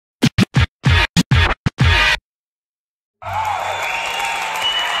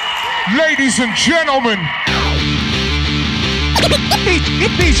Ladies and gentlemen,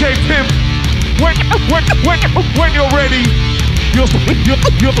 DJ Pimp, when you're ready,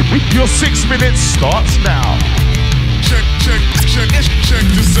 your 6 minutes starts now. Check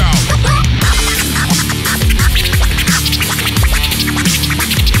this out.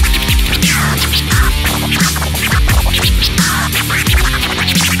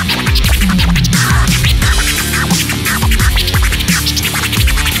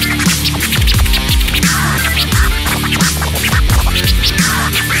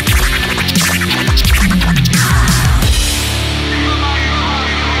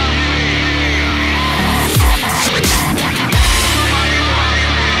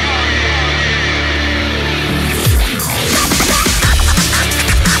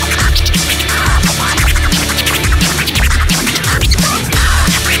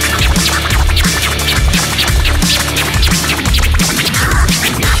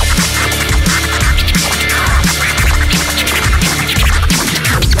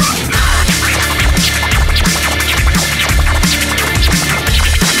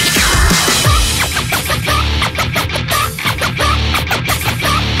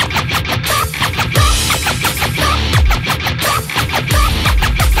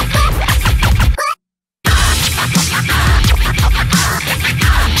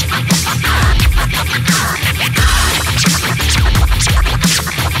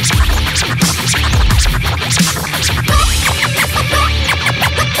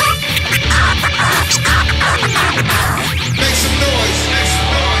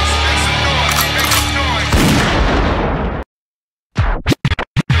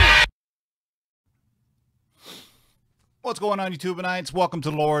 What's going on, YouTubeites? Welcome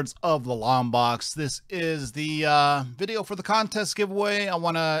to Lords of the Long Box. This is the video for the contest giveaway. I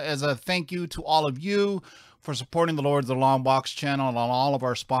want to, as a thank you to all of you for supporting the Lords of the Long Box channel and all of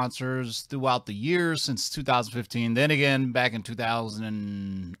our sponsors throughout the years since 2015. Then again, back in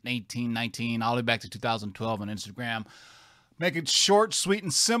 2018, 19, all the way back to 2012 on Instagram. Make it short, sweet,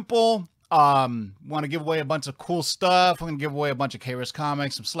 and simple. Want to give away a bunch of cool stuff. I'm going to give away a bunch of KRS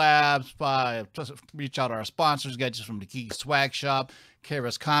comics, some slabs. Just reach out to our sponsors, get you from the Key Swag Shop,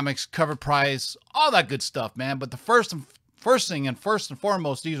 KRS Comics, CovrPrice, all that good stuff, man. But the first and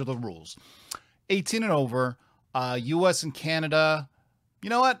foremost, these are the rules. 18 and over, US and Canada. You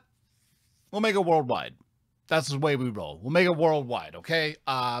know what? We'll make it worldwide. That's the way we roll. We'll make it worldwide, okay?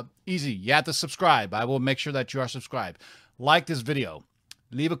 Easy. You have to subscribe. I will make sure that you are subscribed. Like this video.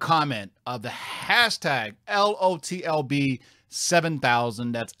 Leave a comment of the hashtag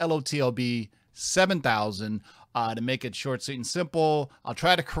LOTLB7000. That's LOTLB7000 to make it short, sweet, and simple. I'll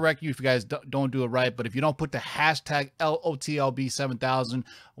try to correct you if you guys don't do it right, but if you don't put the hashtag LOTLB7000, I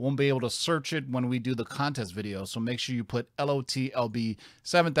won't be able to search it when we do the contest video. So make sure you put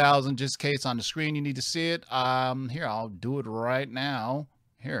LOTLB7000 just in case on the screen you need to see it. Here, I'll do it right now.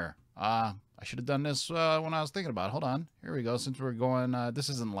 Here. I should have done this when I was thinking about it. Hold on. Here we go. Since we're going, this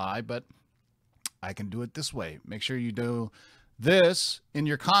isn't live, but I can do it this way. Make sure you do this in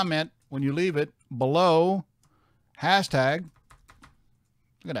your comment when you leave it below hashtag.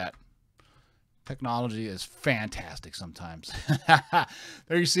 Look at that. Technology is fantastic sometimes.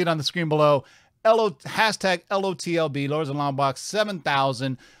 There you see it on the screen below. Hashtag LOTLB, Lords of the Long Box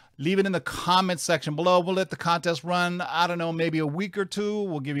 7000. Leave it in the comments section below. We'll let the contest run, I don't know, maybe a week or two.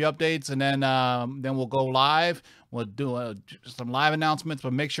 We'll give you updates, and then we'll go live. We'll do some live announcements,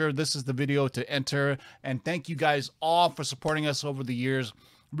 but make sure this is the video to enter. And thank you guys all for supporting us over the years.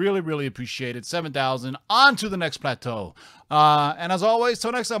 Really, really appreciate it. 7,000. On to the next plateau. And as always,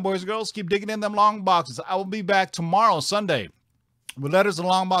 till next time, boys and girls, keep digging in them long boxes. I will be back tomorrow, Sunday, with Letters of the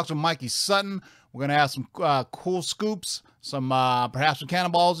Long Box with Mikey Sutton. We're going to have some cool scoops, some perhaps some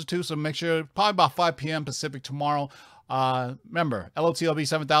cannonballs or two. So make sure, probably about 5 p.m. Pacific tomorrow. Remember, LOTLB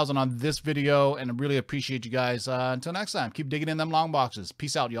 7000 on this video, and I really appreciate you guys. Until next time, keep digging in them long boxes.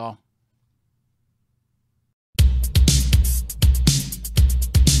 Peace out, y'all.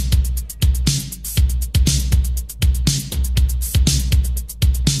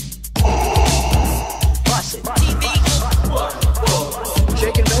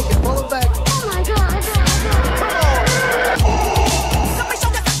 Shake and bake and pull it back. Oh my God. Somebody show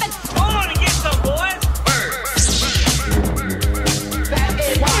me something. Hold on and get some, boys. That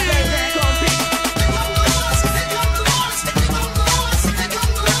is why they compete.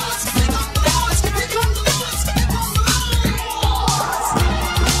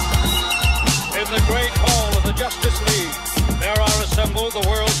 In the great hall of the Justice League, there are assembled the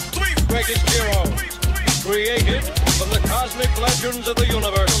world's 3 greatest heroes, created from the cosmic legends of the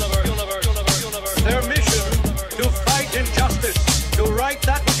universe. Their mission, to fight injustice, to right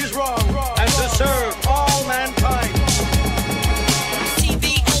that which is wrong,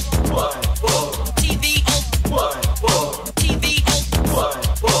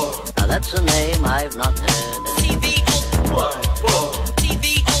 that's a name I've not heard.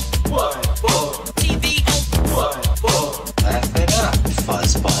 Laugh it up,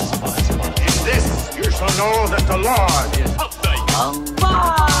 fuzzball. In this, you shall know that the Lord is update.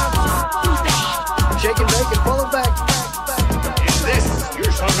 Shake and bake and pull it back. In this, you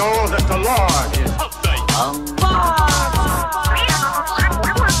shall know that the Lord is update.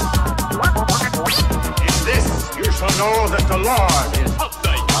 In this, you shall know that the Lord is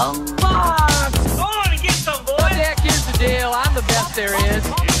update. Go on and get some, boys. Jack, here's the deal. I'm the best there is.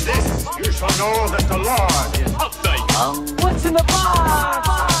 In this, you shall know that the Lord is update. What's in the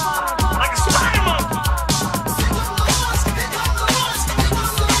box?